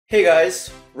Hey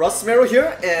guys, Rossmero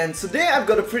here, and today I've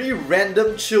got a pretty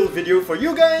random chill video for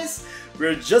you guys.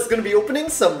 We're just gonna be opening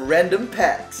some random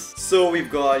packs. So we've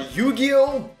got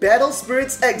Yu-Gi-Oh! Battle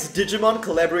Spirits X Digimon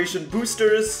collaboration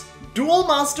boosters, Duel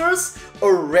Masters,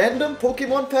 a random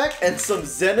Pokemon pack, and some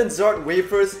Zenonzard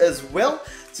Wafers as well.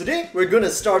 Today we're gonna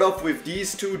start off with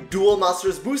these two Duel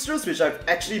Masters boosters, which I've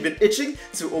actually been itching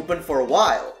to open for a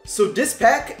while. So this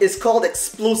pack is called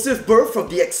Explosive Birth from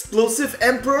the Explosive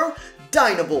Emperor,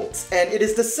 Dynabolt, and it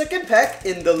is the second pack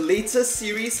in the latest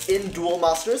series in Duel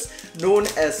Masters, known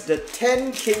as the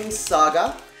 10 Kings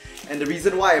Saga. And the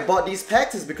reason why I bought these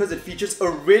packs is because it features a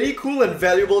really cool and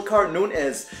valuable card known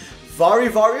as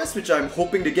Varivarius, which I'm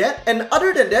hoping to get. And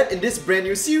other than that, in this brand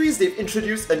new series, they've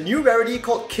introduced a new rarity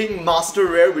called King Master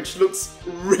Rare, which looks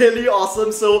really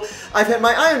awesome. So I've had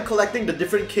my eye on collecting the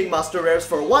different King Master Rares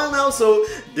for a while now, so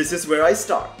this is where I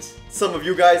start. Some of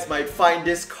you guys might find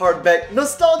this card back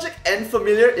nostalgic and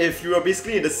familiar if you are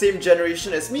basically in the same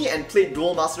generation as me and played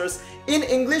Duel Masters in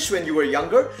English when you were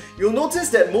younger. You'll notice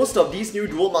that most of these new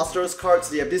Duel Masters cards,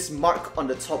 they have this mark on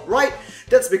the top right.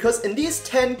 That's because in these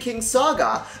 10 King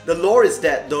Saga, the lore is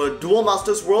that the Duel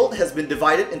Masters world has been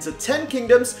divided into 10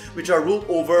 kingdoms, which are ruled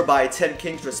over by 10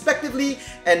 kings respectively,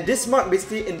 and this mark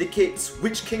basically indicates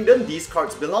which kingdom these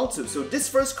cards belong to. So this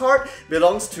first card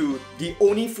belongs to the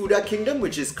Onifuda kingdom,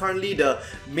 which is currently the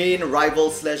main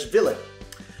rival slash villain.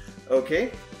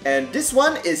 Okay, and this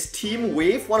one is Team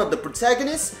Wave, one of the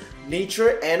protagonists,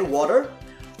 Nature and Water,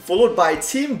 followed by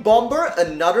Team Bomber,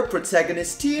 another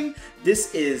protagonist team.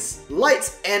 This is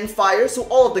Light and Fire, so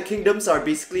all of the kingdoms are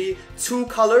basically two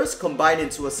colors combined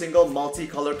into a single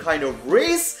multicolor kind of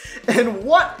race. And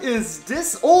what is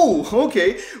this? Oh,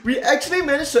 okay, we actually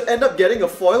managed to end up getting a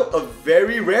foil, a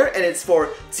very rare, and it's for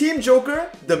Team Joker,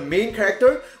 the main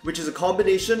character, which is a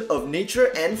combination of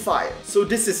Nature and Fire. So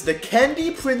this is the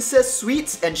Candy Princess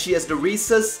Suite, and she has the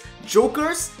races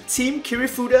Jokers, Team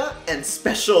Kirifuda, and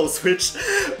Specials, which,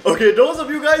 okay, those of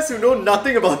you guys who know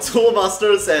nothing about Duel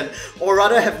Masters or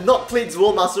rather have not played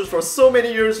Duel Masters for so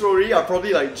many years already are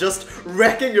probably like just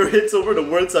racking your heads over the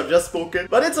words I've just spoken.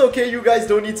 But it's okay, you guys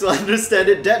don't need to understand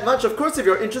it that much. Of course, if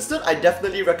you're interested, I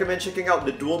definitely recommend checking out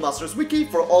the Duel Masters wiki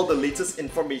for all the latest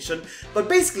information. But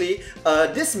basically,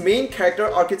 this main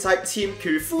character archetype, Team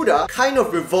Kirifuda, kind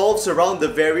of revolves around the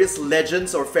various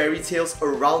legends or fairy tales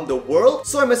around the world.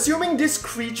 So I'm assuming this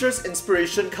creature's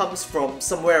inspiration comes from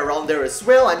somewhere around there as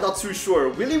well. I'm not too sure.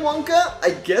 Willy Wonka?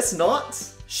 I guess not.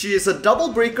 She is a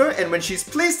double breaker, and when she's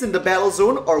placed in the battle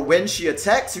zone or when she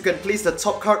attacks, you can place the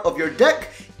top card of your deck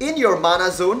in your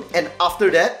mana zone, and after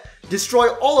that, destroy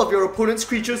all of your opponent's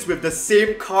creatures with the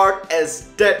same card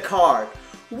as that card.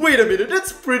 Wait a minute,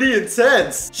 that's pretty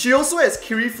intense! She also has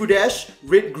Kirifudash,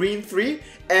 Red Green 3,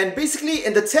 and basically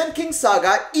in the 10 King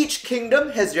Saga, each kingdom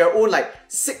has their own like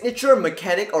signature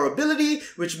mechanic or ability,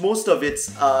 which most of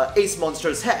its ace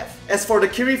monsters have. As for the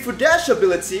Kirifudash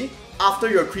ability, after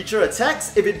your creature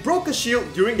attacks, if it broke a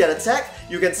shield during that attack,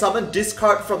 you can summon this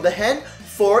card from the hand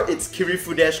for its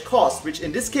Kirifudash cost, which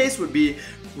in this case would be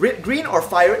Red, Green, or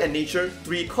Fire and Nature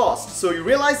 3 cost. So you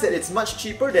realize that it's much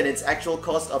cheaper than its actual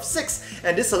cost of 6,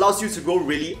 and this allows you to go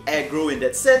really aggro in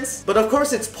that sense. But of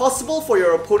course, it's possible for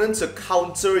your opponent to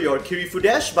counter your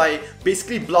Kirifudash by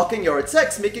basically blocking your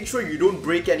attacks, making sure you don't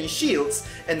break any shields,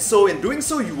 and so in doing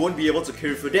so, you won't be able to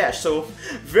Kirifudash. So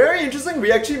very interesting,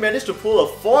 we actually managed to pull a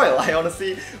foil. I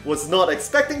honestly was not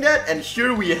expecting that, and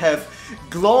here we have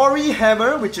Glory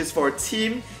Hammer, which is for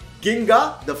Team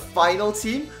Ginga, the final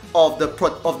team of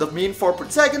the main 4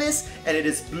 protagonists, and it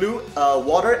is Blue,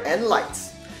 Water, and Light.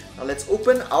 Now let's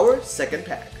open our second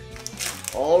pack.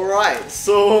 Alright,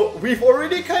 so we've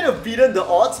already kind of beaten the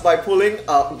odds by pulling,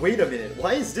 wait a minute,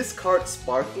 why is this card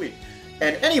sparkly?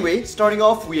 And anyway, starting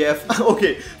off we have,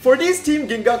 okay, for these Team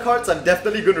Ginga cards, I'm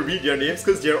definitely going to read their names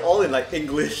because they're all in like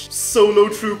English. Solo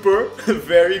Trooper,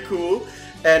 very cool.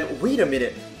 And wait a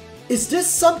minute, is this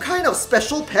some kind of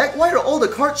special pack? Why are all the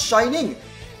cards shining?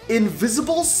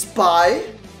 Invisible Spy?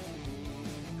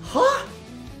 Huh?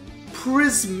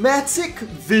 Prismatic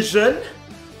Vision?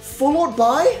 Followed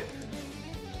by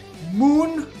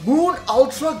Moon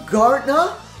Ultra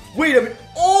Gardener? Wait a minute.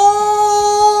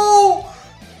 Oh!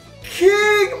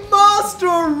 King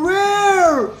Master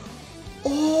Rare!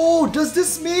 Oh, does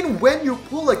this mean when you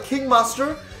pull a King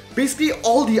Master, basically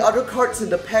all the other cards in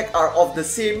the pack are of the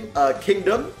same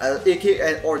kingdom,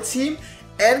 aka or team,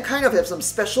 and kind of have some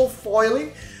special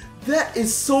foiling? That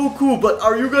is so cool, but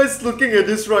are you guys looking at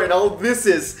this right now? This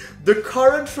is the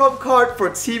current trump card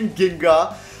for Team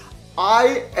Ginga.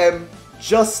 I am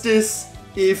Justice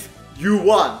if you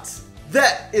want.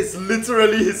 That is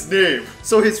literally his name.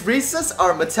 So his races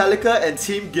are Metallica and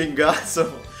Team Ginga,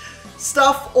 so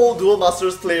Stuff old Duel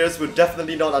Masters players would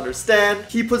definitely not understand.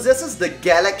 He possesses the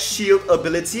Galax Shield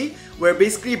ability, where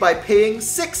basically by paying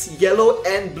 6 yellow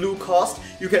and blue cost,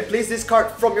 you can place this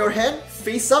card from your hand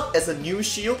face up as a new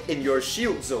shield in your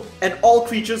shield zone. And all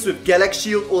creatures with Galax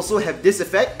Shield also have this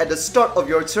effect at the start of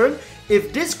your turn.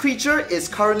 If this creature is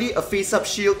currently a face-up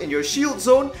shield in your shield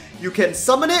zone, you can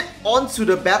summon it onto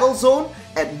the battle zone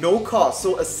at no cost.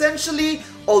 So essentially,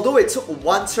 although it took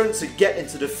one turn to get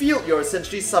into the field, you're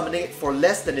essentially summoning it for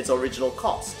less than its original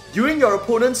cost. During your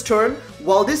opponent's turn,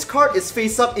 while this card is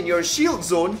face up in your shield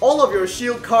zone, all of your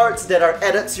shield cards that are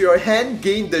added to your hand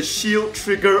gain the shield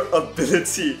trigger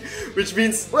ability. Which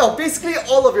means, well, basically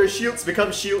all of your shields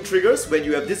become shield triggers when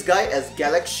you have this guy as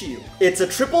Galax Shield. It's a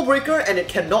triple breaker and it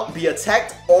cannot be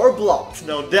attacked or blocked.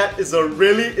 Now that is a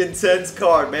really intense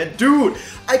card, man. Dude,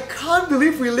 I can't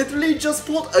believe we literally just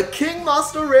pulled a King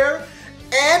Master Rare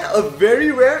and a very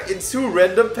rare in 2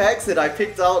 random packs that I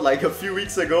picked out like a few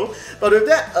weeks ago. But with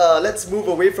that, let's move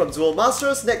away from Duel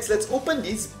Masters. Next, let's open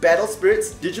these Battle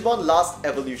Spirits Digimon Last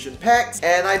Evolution packs.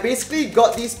 And I basically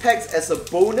got these packs as a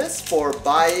bonus for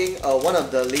buying one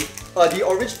of the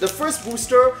the first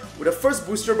booster, with the first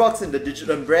booster box in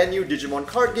the brand new Digimon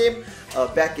card game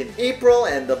back in April.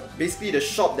 And basically the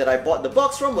shop that I bought the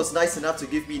box from was nice enough to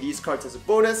give me these cards as a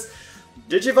bonus.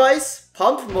 Digivice,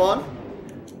 Pumpmon,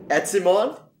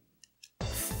 Etimon,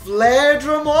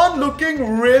 Fladramon,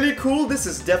 looking really cool. This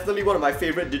is definitely one of my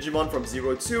favorite Digimon from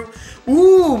 02.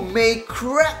 Ooh,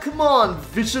 Maycrackmon,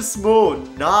 Vicious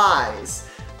Mode, nice.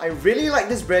 I really like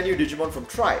this brand new Digimon from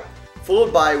Tribe.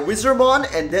 Followed by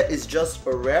Wizardmon, and that is just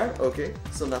a rare. Okay,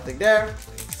 so nothing there.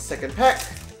 Second pack.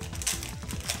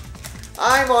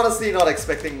 I'm honestly not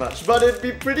expecting much, but it'd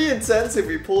be pretty intense if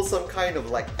we pull some kind of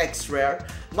like X-Rare.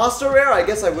 Master Rare, I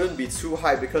guess I wouldn't be too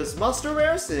high because Master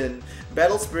Rares in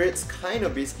Battle Spirits kind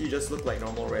of basically just look like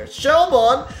normal rares.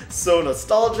 Shellmon, so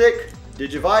nostalgic.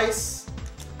 Digivice,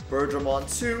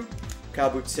 Birdramon 2,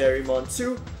 Kabuterimon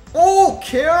 2. Oh,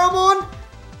 Keramon?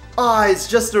 Ah, it's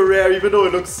just a rare even though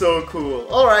it looks so cool.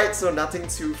 Alright, so nothing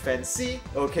too fancy.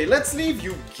 Okay, let's leave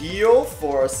Yu-Gi-Oh!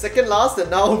 For second last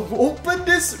and now open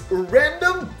this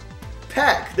random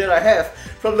pack that I have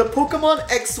from the Pokemon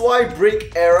XY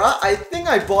Break era. I think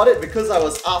I bought it because I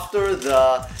was after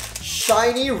the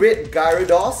shiny red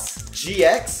Gyarados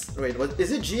GX. Wait,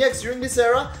 is it GX during this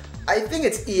era? I think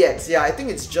it's EX. Yeah, I think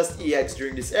it's just EX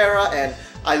during this era, and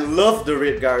I love the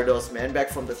red Gyarados, man. Back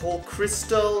from the whole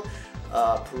Crystal,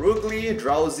 Perugly,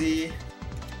 Drowsy,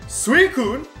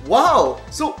 Suicune. Wow!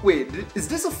 So wait, is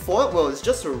this a foil? Well, it's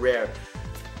just a rare.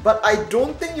 But I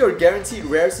don't think you're guaranteed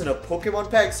rares in a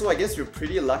Pokemon pack, so I guess you're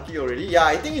pretty lucky already. Yeah,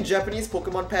 I think in Japanese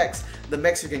Pokemon packs, the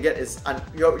max you can get is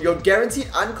you're guaranteed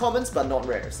uncommons but not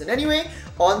rares. And anyway,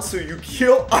 on to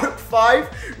Yu-Gi-Oh! Arc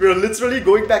 5. We're literally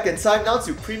going back in time now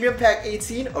to Premium Pack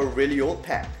 18, a really old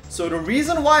pack. So the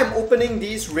reason why I'm opening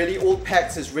these really old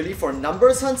packs is really for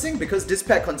numbers hunting, because this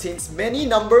pack contains many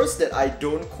numbers that I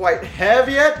don't quite have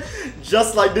yet.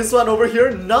 Just like this one over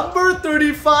here, number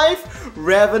 35,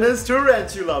 Ravenous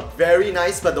Tarantula. Very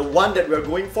nice, but the one that we're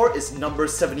going for is number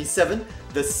 77,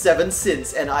 the 7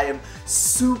 Sins, and I am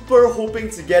super hoping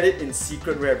to get it in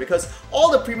Secret Rare, because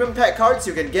all the Premium Pack cards,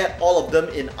 you can get all of them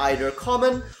in either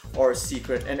Common or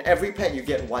Secret, and every pack you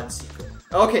get 1 Secret.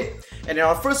 Okay, and in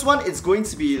our first one, it's going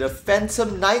to be the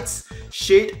Phantom Knights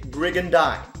Shade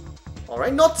Brigandine.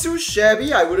 Alright, not too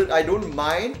shabby. I don't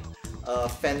mind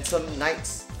Phantom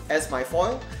Knights as my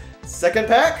foil. Second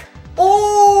pack.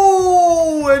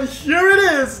 Oh, and here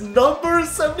it is, number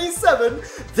 77,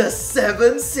 the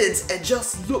 7 Sins. And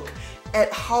just look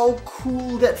at how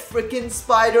cool that freaking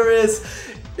spider is.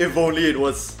 If only it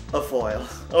was a foil.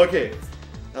 Okay,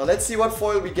 now let's see what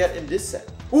foil we get in this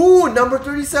set. Ooh, number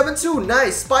 37 too,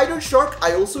 nice. Spider Shark,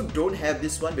 I also don't have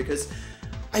this one because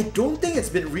I don't think it's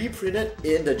been reprinted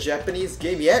in the Japanese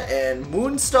game yet, and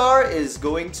Moonstar is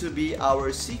going to be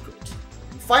our secret.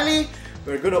 And finally,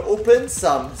 we're gonna open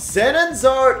some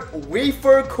Zenonzard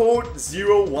Wafer CODE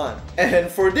 01.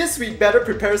 And for this, we better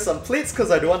prepare some plates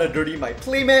because I don't want to dirty my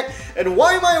playmat. And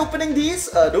why am I opening these?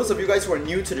 Those of you guys who are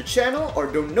new to the channel or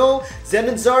don't know,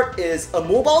 Zenonzard is a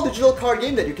mobile digital card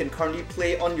game that you can currently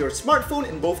play on your smartphone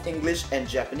in both English and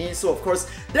Japanese. So of course,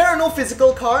 there are no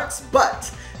physical cards,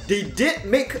 but they did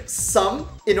make some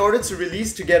in order to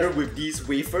release together with these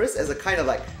wafers as a kind of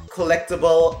like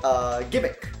collectible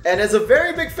gimmick. And as a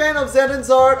very big fan of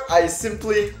Zenonzard, I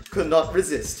simply could not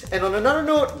resist. And on another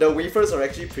note, the wafers are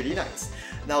actually pretty nice.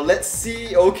 Now let's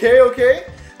see, okay.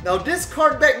 Now this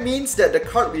card back means that the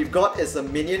card we've got is a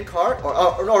minion card, or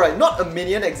alright, not a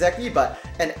minion exactly, but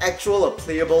an actual, a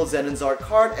playable Zenonzard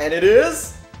card, and it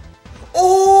is...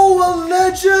 oh, a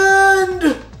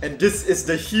legend! And this is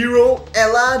the hero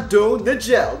Ella Do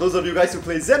Nagel. Those of you guys who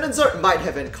play Zenonzard might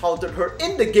have encountered her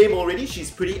in the game already. She's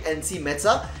pretty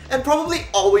anti-meta and probably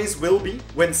always will be.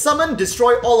 When summoned,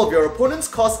 destroy all of your opponents'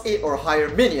 cost 8 or higher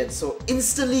minions, so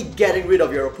instantly getting rid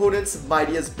of your opponent's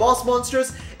mightiest boss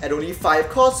monsters at only 5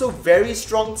 cost, so very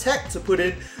strong tech to put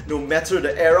in no matter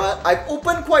the era. I've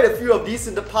opened quite a few of these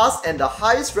in the past, and the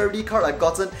highest rarity card I've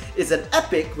gotten is an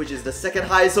epic, which is the second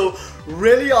highest, so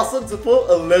really awesome to pull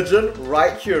a legend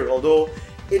right here. Although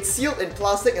it's sealed in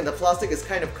plastic and the plastic is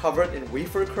kind of covered in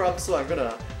wafer crumbs, so I'm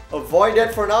gonna avoid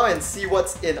that for now and see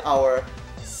what's in our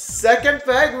second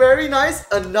pack. Very nice,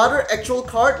 another actual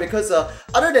card, because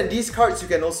other than these cards you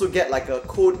can also get like a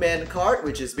Codeman card,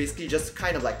 which is basically just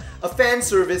kind of like a fan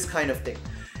service kind of thing.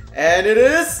 And it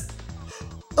is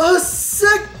a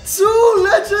Sec 2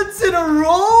 Legends in a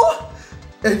row!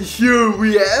 And here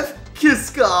we have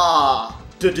Kiska,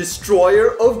 the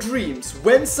Destroyer of Dreams.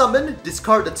 When summoned,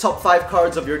 discard the top 5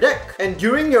 cards of your deck. And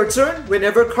during your turn,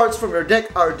 whenever cards from your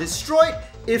deck are destroyed,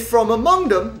 if from among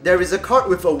them there is a card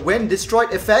with a when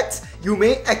destroyed effect, you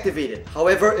may activate it.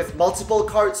 However, if multiple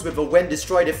cards with a when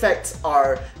destroyed effect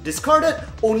are discarded,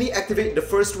 only activate the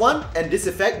first one, and this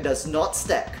effect does not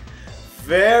stack.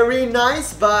 Very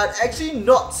nice, but actually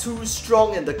not too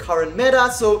strong in the current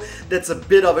meta, so that's a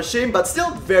bit of a shame, but still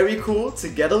very cool to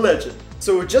get a legend.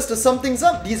 So just to sum things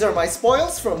up, these are my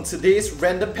spoils from today's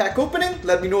random pack opening.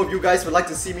 Let me know if you guys would like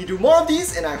to see me do more of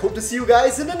these, and I hope to see you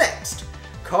guys in the next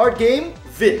card game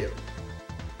video.